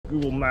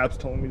Google Maps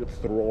telling me to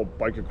throw a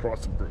bike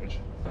across the bridge.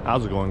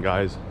 How's it going,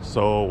 guys?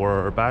 So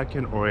we're back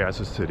in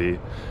Oyasu City,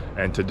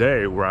 and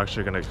today we're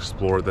actually going to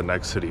explore the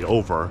next city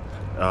over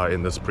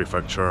in this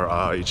prefecture,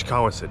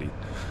 Ichikawa City.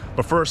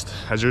 But first,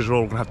 as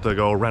usual, we're gonna have to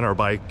go rent our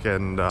bike,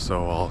 and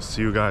so I'll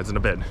see you guys in a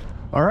bit.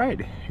 All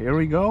right, here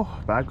we go,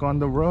 back on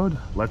the road.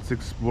 Let's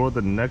explore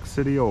the next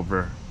city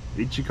over.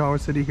 Ichikawa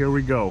City, here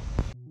we go.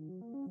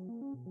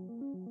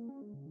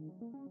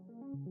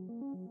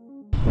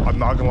 I'm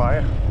not gonna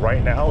lie,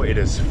 right now it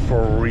is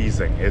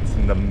freezing. It's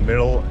in the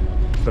middle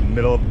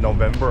of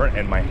November,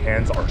 and my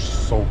hands are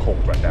so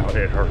cold right now.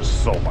 It hurts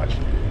so much.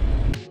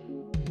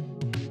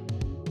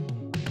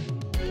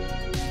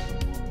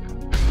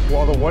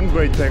 Well, the one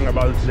great thing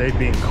about today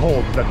being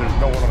cold is that there's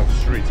no one on the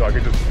street, so I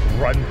can just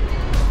run,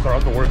 so I don't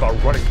have to worry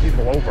about running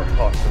people over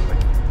constantly.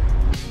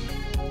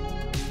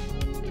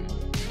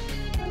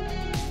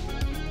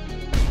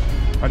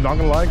 I'm not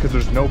gonna lie, because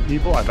there's no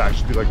people, I've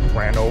actually like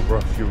ran over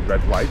a few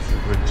red lights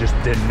and just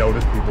didn't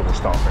notice people were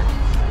stopping.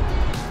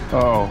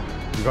 Oh,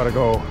 you gotta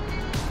go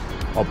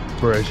up a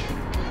bridge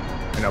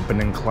and up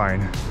an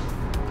incline.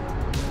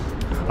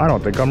 I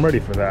don't think I'm ready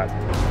for that.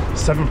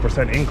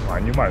 7%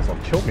 incline, you might as well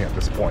kill me at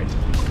this point.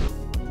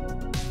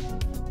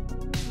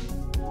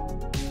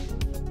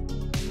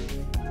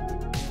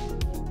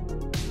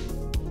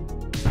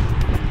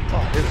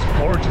 Oh, it's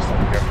gorgeous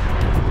up here.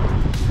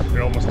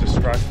 It almost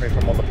distracts me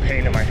from all the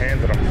pain in my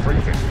hands that I'm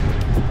freezing.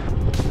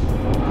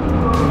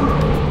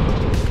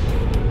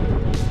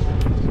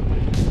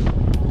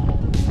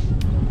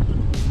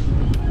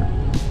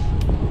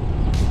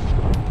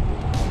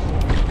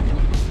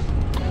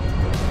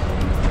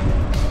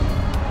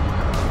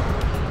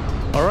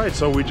 All right,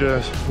 so we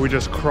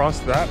just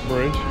crossed that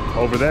bridge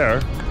over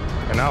there,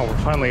 and now we're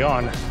finally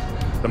on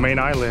the main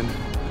island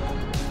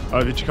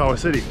of Ichikawa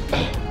City.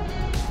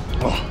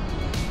 Oh.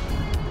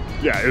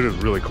 Yeah, it is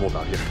really cold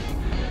out here.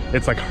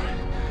 It's like,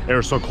 it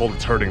is so cold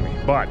it's hurting me.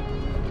 But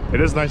it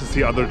is nice to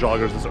see other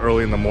joggers this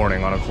early in the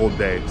morning on a cold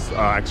day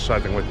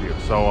exercising with you.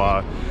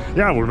 So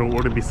yeah, we're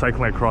gonna be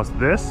cycling across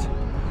this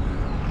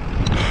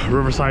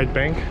riverside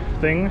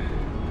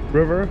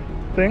river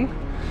thing.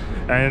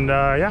 And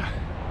yeah,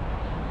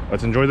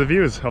 let's enjoy the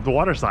views of the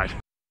water side.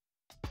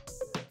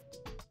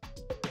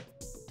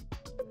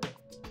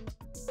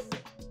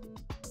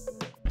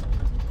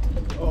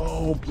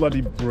 Oh,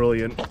 bloody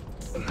brilliant.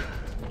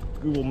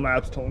 Google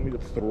Maps telling me to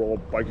throw a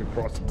bike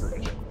across the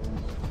bridge.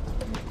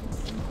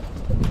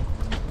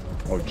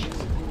 Oh jeez,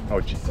 oh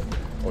jeez,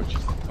 oh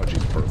jeez, oh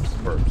jeez,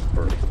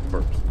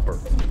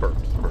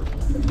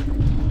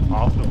 burps.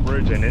 Off the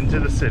bridge and into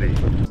the city.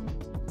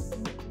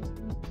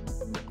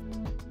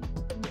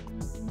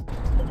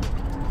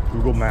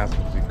 Google Maps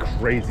would be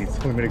crazy. It's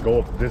telling me to go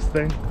up this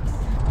thing.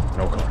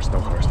 No cars, no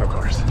cars, no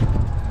cars.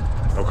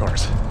 No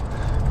cars.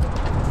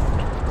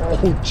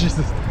 Oh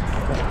Jesus.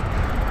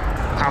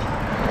 Ow.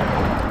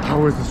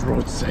 How is this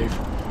road safe?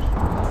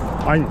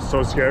 I'm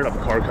so scared of a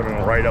car coming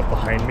right up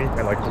behind me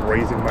and like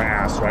grazing my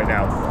ass right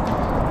now.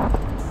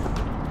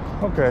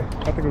 Okay,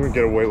 I think we're gonna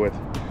get away with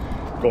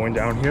going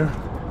down here.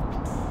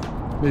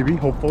 Maybe,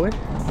 hopefully.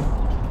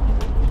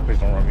 Please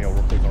don't run me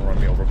over, please don't run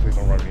me over, please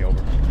don't run me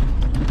over.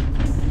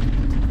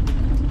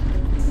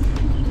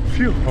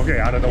 Phew, okay,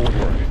 out of the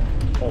woodwork.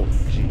 Oh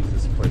jeez,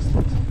 this place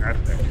looks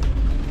epic.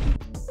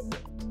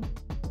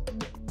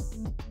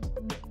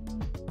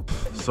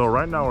 So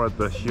right now we're at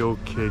the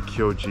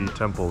Hokekyo-ji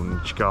Temple in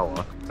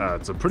Ichikawa.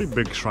 It's a pretty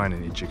big shrine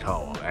in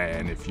Ichikawa,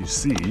 and if you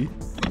see,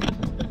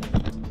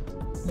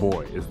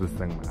 boy, is this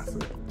thing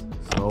massive.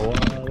 So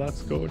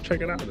let's go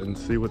check it out and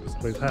see what this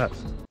place has.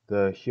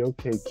 The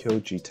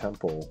Hokekyo-ji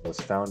Temple was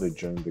founded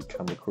during the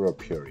Kamakura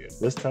period.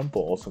 This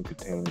temple also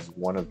contains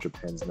one of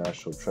Japan's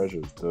national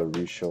treasures, the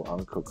Risho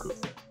Ankoku,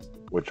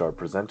 which are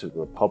presented to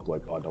the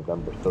public on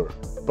November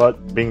 3rd.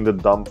 But being the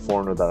dumb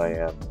foreigner that I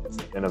am, it's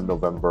the end of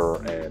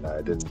November and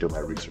I didn't do my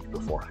research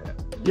beforehand.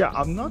 Yeah,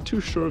 I'm not too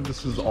sure if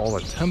this is all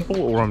a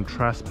temple or I'm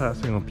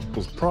trespassing on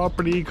people's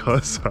property,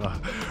 because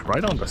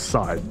right on the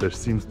side there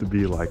seems to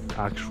be like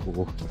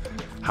actual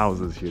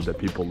houses here that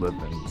people live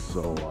in.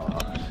 So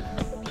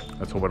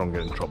let's hope I don't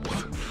get in trouble.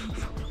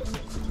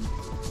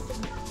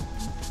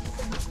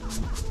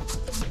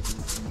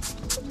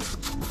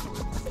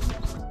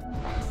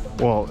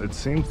 Well, it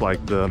seems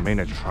like the main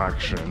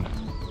attraction,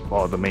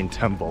 well, the main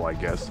temple, I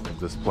guess, of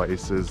this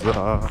place is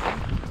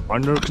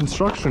under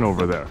construction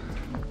over there.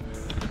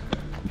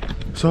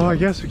 So I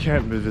guess we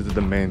can't visit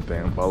the main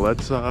thing, but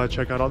let's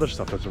check out other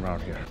stuff that's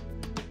around here.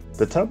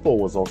 The temple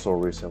was also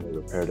recently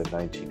repaired in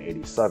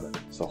 1987,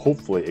 so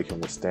hopefully it can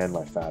withstand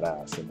my fat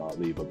ass and not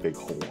leave a big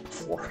hole on the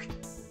floor.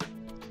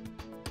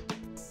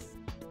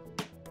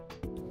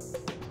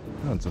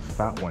 Oh, it's a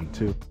fat one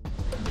too.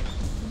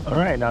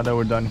 Alright, now that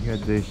we're done here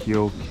at the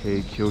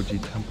Hokekyo-ji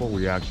Temple,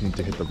 we actually need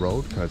to hit the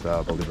road because,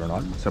 believe it or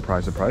not,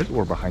 surprise, surprise,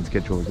 we're behind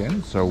schedule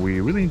again. So we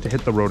really need to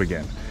hit the road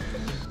again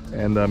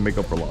and make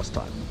up for lost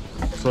time.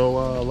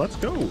 So let's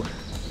go.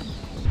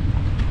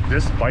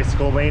 This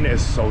bicycle lane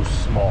is so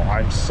small.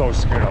 I'm so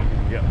scared I'm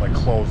gonna get like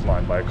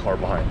clotheslined by a car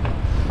behind me.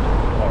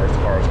 Cars,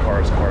 cars,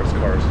 cars, cars,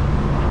 cars.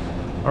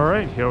 All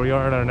right, here we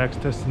are at our next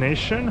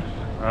destination.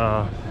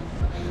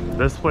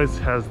 This place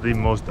has the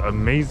most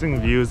amazing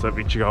views of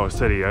Ichikawa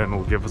City and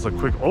will give us a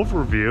quick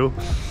overview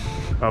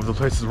of the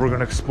places we're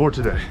going to explore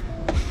today.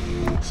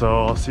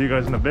 So I'll see you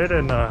guys in a bit,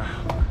 and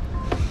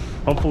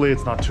hopefully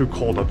it's not too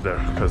cold up there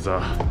because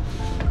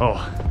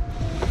oh,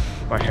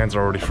 my hands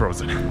are already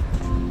frozen.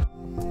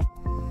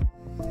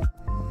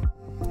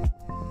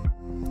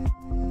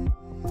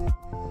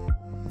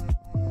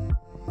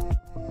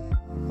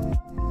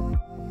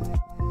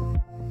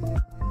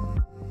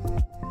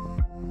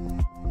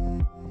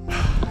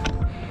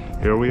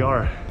 Here we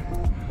are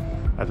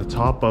at the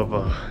top of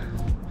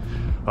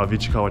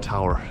Ichikawa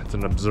Tower. It's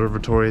an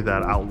observatory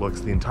that outlooks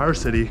the entire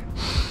city.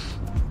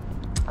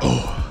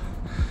 Oh.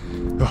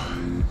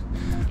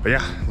 But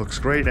yeah, looks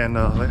great, and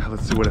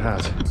let's see what it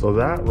has. So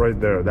that right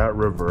there, that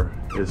river,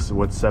 is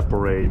what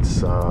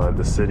separates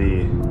the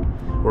city,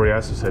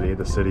 Urayasu City,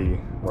 the city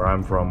where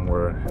I'm from,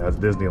 where it has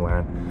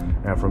Disneyland,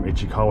 and from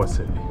Ichikawa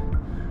City.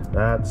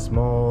 That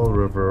small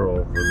river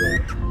over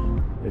there.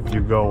 If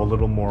you go a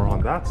little more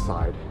on that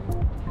side,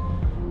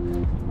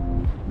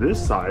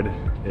 this side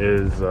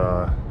is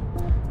a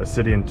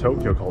city in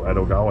Tokyo called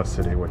Edogawa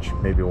City, which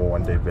maybe we'll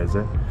one day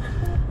visit.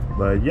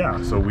 But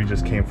yeah, so we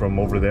just came from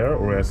over there,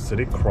 Urayasu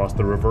City, crossed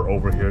the river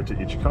over here to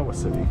Ichikawa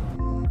City.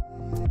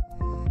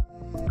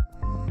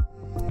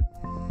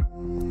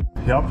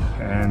 Yep,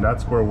 and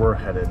that's where we're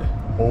headed,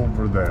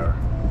 over there.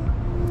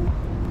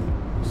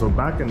 So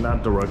back in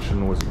that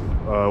direction was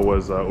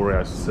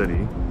Urayasu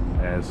City,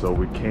 and so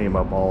we came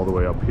up all the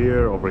way up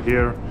here, over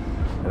here.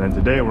 And then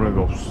today we're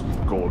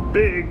gonna go a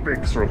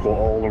big circle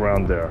all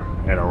around there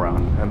and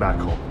around and back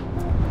home.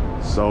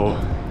 So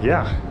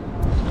yeah,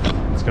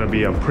 it's gonna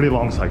be a pretty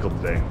long cycle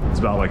today. It's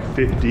about like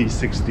 50,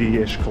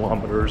 60-ish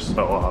kilometers.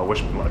 So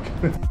wish me luck.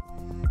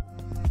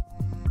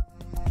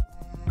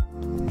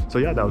 So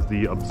yeah, that was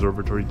the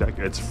observatory deck.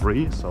 It's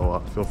free,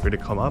 so feel free to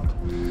come up.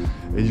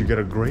 And you get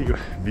a great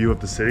view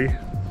of the city.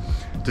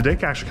 Today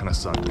actually kind of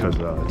sucked because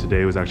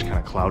today was actually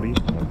kind of cloudy,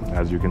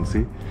 as you can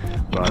see.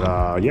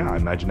 But yeah, I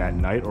imagine at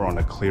night or on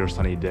a clear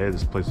sunny day,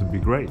 this place would be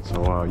great.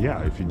 So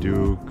yeah, if you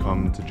do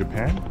come to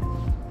Japan,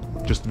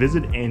 just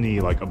visit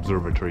any like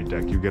observatory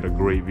deck. You get a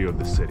great view of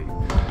the city.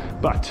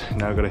 But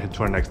now I gotta head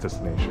to our next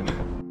destination.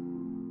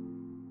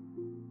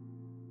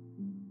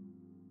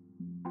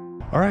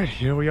 All right,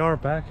 here we are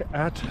back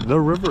at the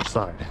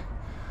riverside.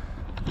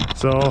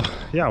 So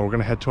yeah, we're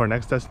gonna head to our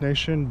next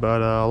destination,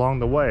 but along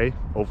the way,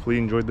 hopefully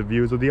you enjoyed the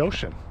views of the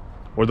ocean.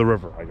 Or the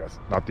river, I guess.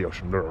 Not the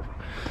ocean, the river.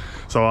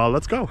 So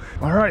let's go.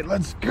 All right,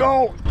 let's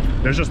go.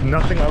 There's just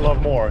nothing I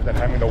love more than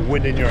having the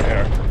wind in your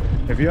hair.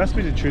 If you asked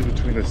me to choose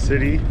between the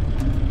city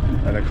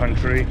and the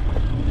country,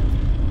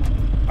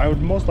 I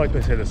would most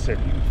likely say the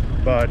city.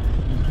 But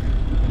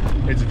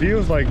it's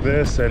views like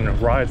this and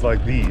rides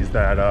like these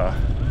that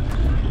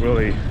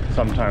really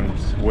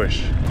sometimes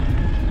wish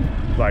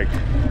like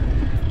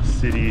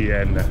city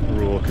and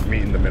rural could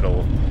meet in the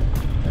middle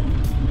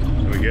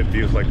and we get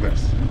views like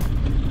this.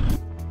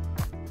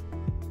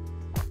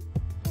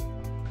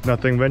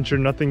 Nothing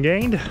ventured, nothing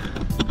gained.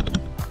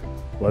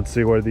 Let's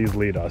see where these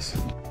lead us.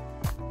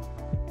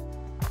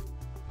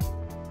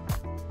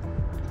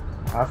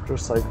 After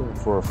cycling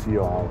for a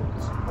few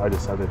hours, I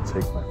decided to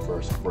take my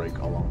first break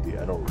along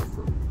the Edo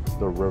River,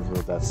 the river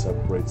that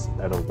separates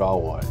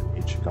Edogawa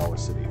and Ichikawa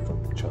City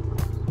from each other.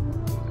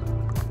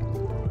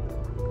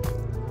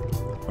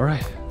 All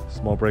right,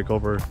 small break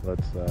over.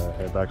 Let's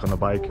head back on the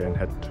bike and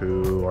head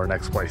to our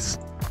next place.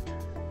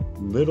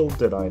 Little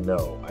did I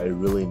know I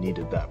really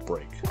needed that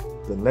break.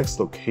 The next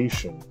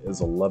location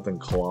is 11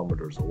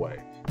 kilometers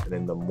away and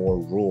in the more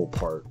rural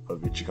part of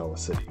Ichikawa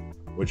City,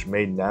 which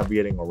made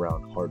navigating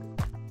around harder.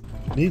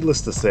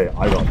 Needless to say,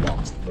 I got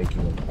lost, making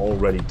an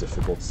already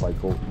difficult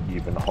cycle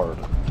even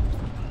harder.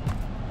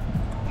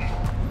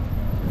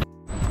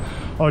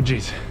 Oh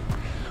geez,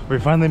 we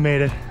finally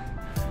made it.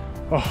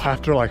 Oh,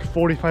 after like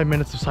 45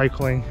 minutes of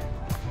cycling,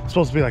 it's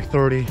supposed to be like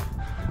 30,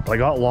 but I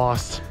got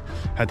lost,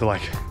 had to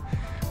like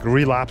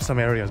relapse some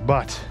areas,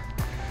 but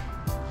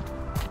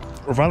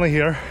we're finally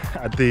here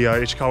at the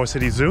Ichikawa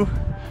City Zoo.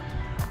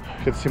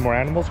 Get to see more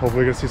animals,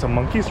 hopefully get to see some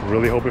monkeys,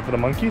 really hoping for the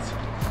monkeys.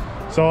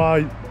 So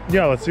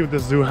yeah, let's see what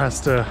this zoo has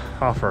to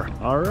offer.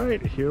 All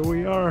right, here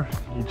we are,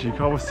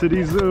 Ichikawa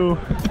City Zoo.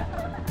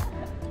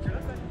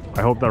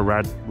 I hope that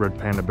red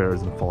panda bear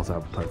isn't false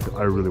advertising.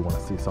 I really want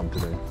to see some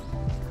today.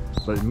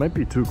 But it might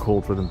be too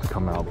cold for them to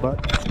come out,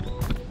 but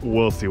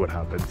we'll see what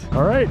happens.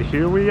 All right,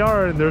 here we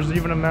are, and there's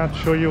even a map to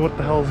show you what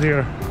the hell's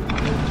here.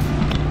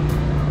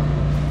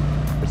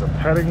 There's a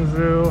petting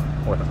zoo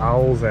with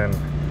owls and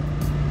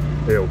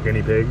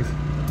guinea pigs.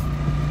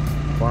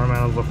 Farm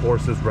animals, of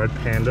course, is red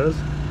pandas.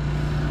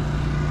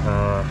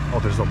 Oh,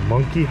 there's a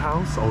monkey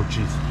house. Oh,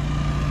 jeez.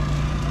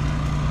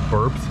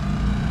 Burps.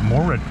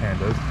 More red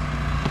pandas.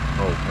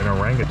 Oh, and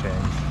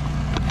orangutans.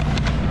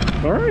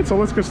 All right, so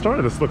let's get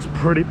started. This looks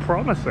pretty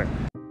promising.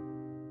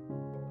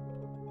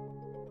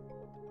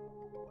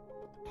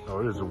 Oh,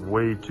 it is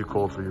way too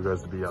cold for you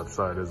guys to be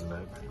outside, isn't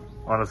it?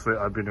 Honestly,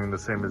 I've been doing the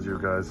same as you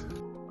guys.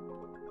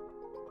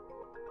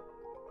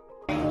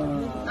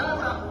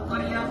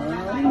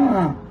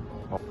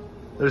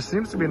 There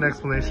seems to be an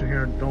explanation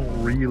here.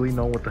 Don't really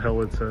know what the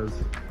hell it says.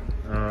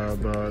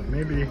 But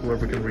maybe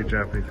whoever can read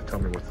Japanese can tell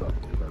me what's up.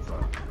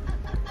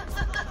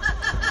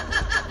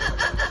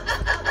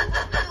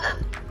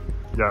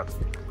 Yeah,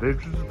 they've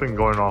just been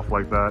going off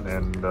like that,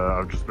 and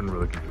I've just been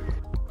really confused.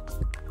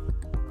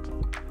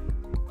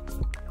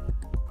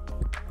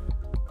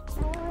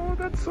 Oh,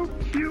 that's so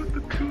cute.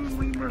 The two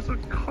lemurs are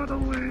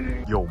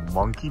cuddling. Yo,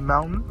 Monkey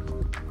Mountain,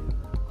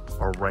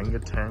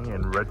 orangutan,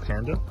 and red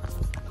panda.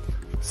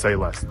 Say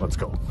less. Let's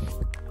go.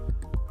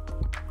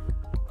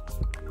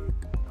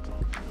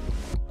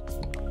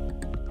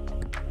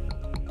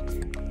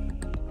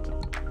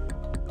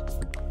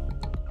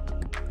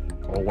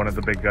 Oh, one of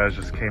the big guys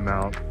just came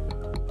out.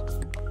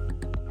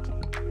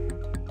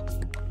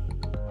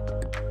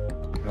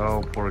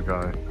 Oh, poor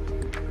guy.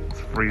 It's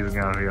freezing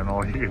out here and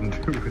all he can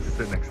do is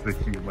sit next to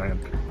the heat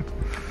lamp.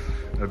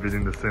 I'd be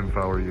doing the same if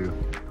I were you.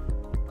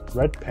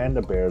 Red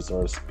panda bears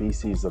are a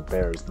species of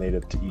bears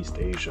native to East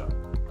Asia.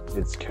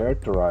 It's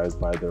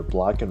characterized by their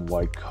black and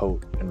white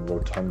coat and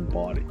rotund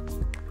body.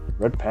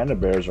 Red panda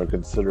bears are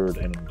considered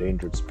an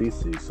endangered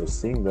species, so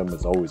seeing them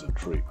is always a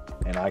treat,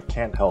 and I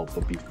can't help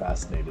but be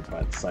fascinated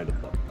by the sight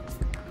of them.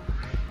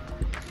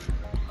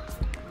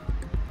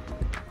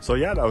 So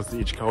yeah, that was the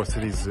Ichikawa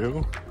City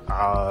Zoo.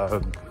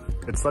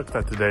 It sucked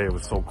that today it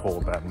was so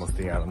cold that most of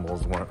the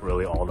animals weren't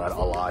really all that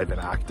alive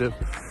and active.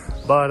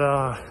 But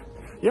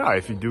yeah,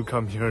 if you do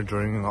come here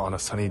on a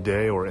sunny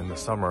day or in the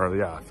summer,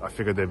 yeah, I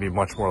figured they'd be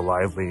much more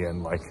lively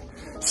and like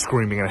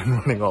screaming and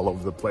running all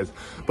over the place.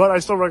 But I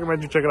still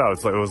recommend you check it out.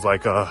 It was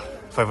like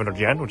 500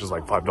 yen, which is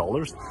like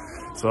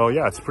 $5. So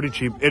yeah, it's pretty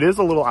cheap. It is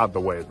a little out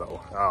the way though.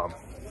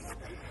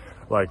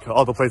 Like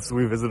all the places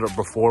we visited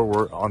before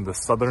were on the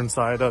southern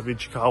side of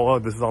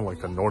Ichikawa. This is on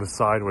like the north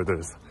side where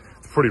it's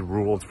pretty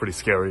rural, it's pretty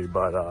scary.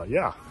 But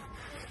yeah,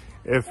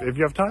 if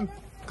you have time,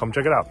 come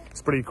check it out.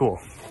 It's pretty cool,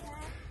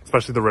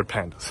 especially the red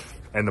pandas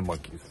and the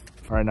monkeys.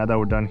 All right, now that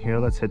we're done here,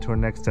 let's head to our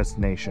next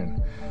destination.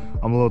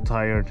 I'm a little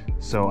tired,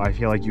 so I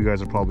feel like you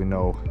guys will probably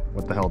know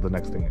what the hell the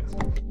next thing is.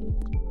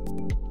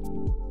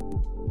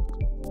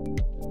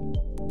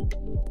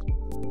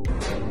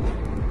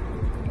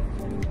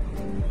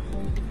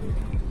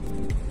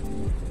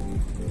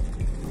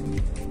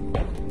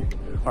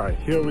 All right,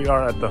 here we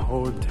are at the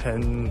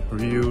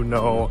Hoten-no-yu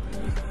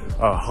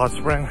hot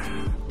spring.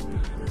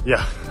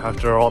 Yeah,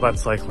 after all that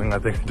cycling, I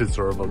think I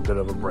deserve a bit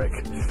of a break.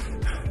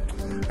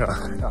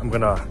 I'm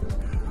gonna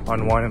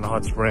unwind in the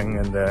hot spring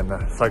and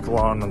then cycle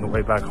on the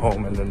way back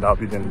home, and then that'll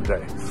be the end of the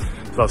day.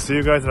 So I'll see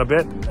you guys in a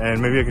bit,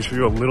 and maybe I can show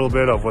you a little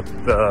bit of what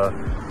the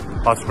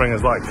hot spring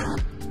is like.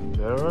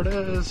 There it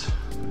is.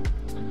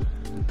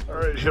 All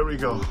right, here we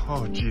go.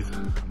 Oh, jeez,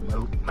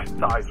 my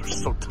thighs are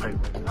so tight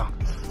right now.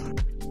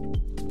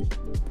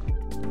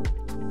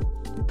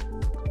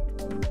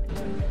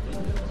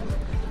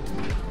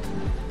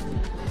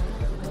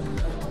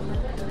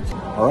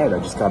 Alright, I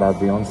just got out of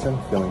the onsen,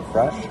 feeling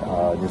fresh,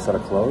 new set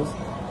of clothes,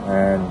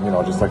 and you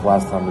know, just like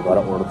last time, we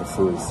gotta order the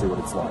food to see what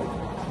it's like.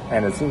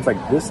 And it seems like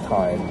this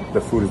time,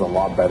 the food is a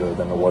lot better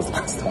than it was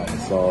last time,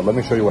 so let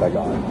me show you what I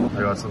got.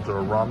 I got some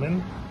sort of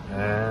ramen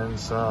and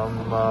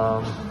some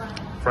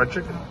fried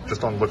chicken.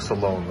 Just on looks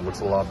alone, it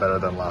looks a lot better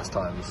than last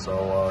time.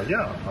 So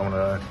yeah, I'm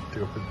gonna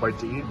take a quick bite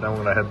to eat, then I'm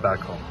gonna head back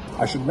home.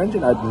 I should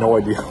mention I had no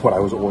idea what I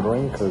was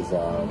ordering because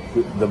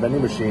the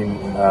vending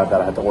machine that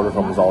I had to order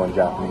from was all in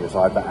Japanese. So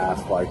I had to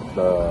ask like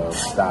the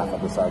staff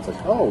at the side,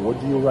 like, oh, what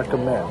do you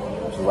recommend?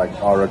 She's like,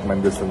 oh, I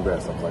recommend this and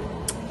this. I was like,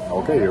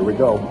 okay, here we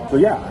go. So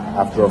yeah,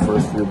 after our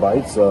first few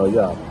bites,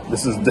 yeah,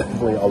 this is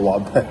definitely a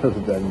lot better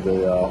than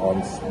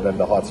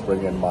the hot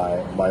spring in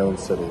my own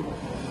city.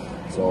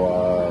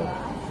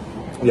 So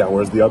yeah,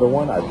 whereas the other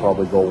one, I'd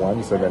probably go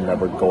once and then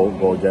never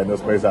go again. This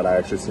place that I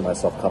actually see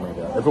myself coming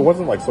here. If it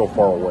wasn't like so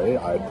far away,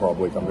 I'd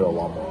probably come here a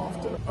lot more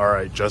often. All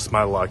right, just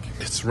my luck.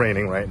 It's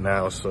raining right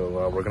now,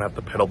 so we're gonna have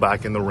to pedal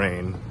back in the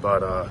rain.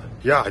 But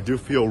yeah, I do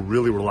feel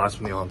really relaxed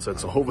from the onset,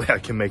 so hopefully I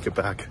can make it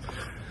back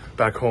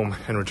home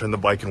and return the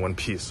bike in one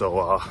piece.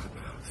 So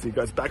see you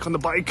guys back on the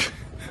bike,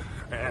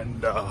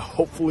 and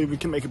hopefully we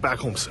can make it back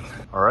home soon.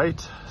 All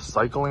right,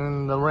 cycling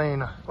in the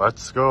rain.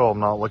 Let's go. I'm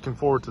not looking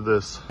forward to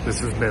this.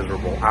 This is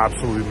miserable,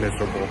 absolutely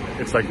miserable.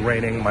 It's like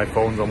raining, my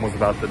phone's almost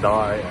about to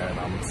die, and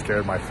I'm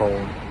scared my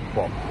phone,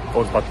 well,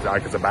 phone's about to die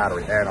because of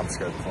battery, and I'm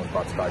scared the phone's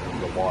about to die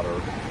because of the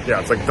water. Yeah,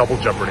 it's like double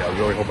jeopardy. I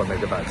really hope I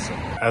make it back soon.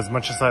 As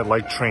much as I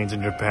like trains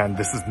in Japan,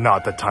 this is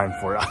not the time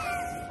for it.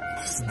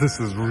 This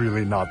is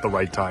really not the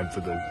right time for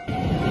this.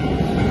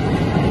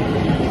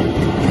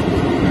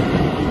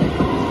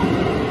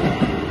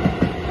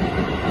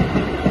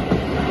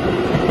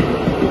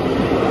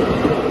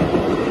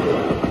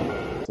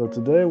 So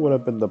today would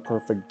have been the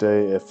perfect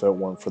day if it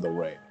weren't for the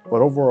rain.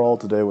 But overall,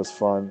 today was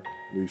fun.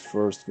 We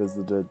first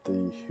visited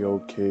the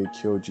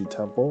Hokekyo-ji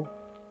Temple,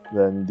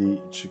 then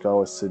the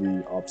Ichikawa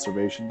City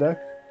Observation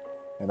Deck,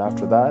 and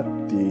after that,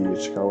 the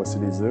Ichikawa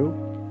City Zoo,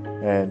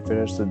 and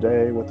finished the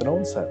day with an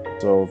onsen.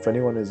 So if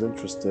anyone is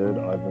interested,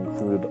 I've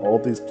included all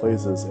these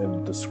places in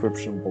the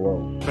description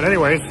below. But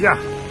anyways, yeah,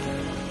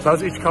 So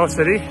that was Ichikawa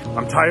City.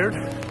 I'm tired,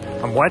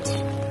 I'm wet,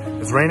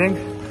 it's raining.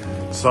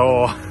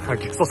 So I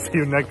guess I'll see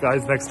you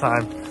guys next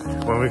time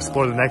when we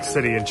explore the next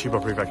city in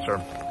Chiba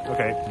Prefecture.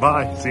 Okay,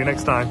 bye, see you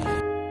next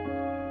time.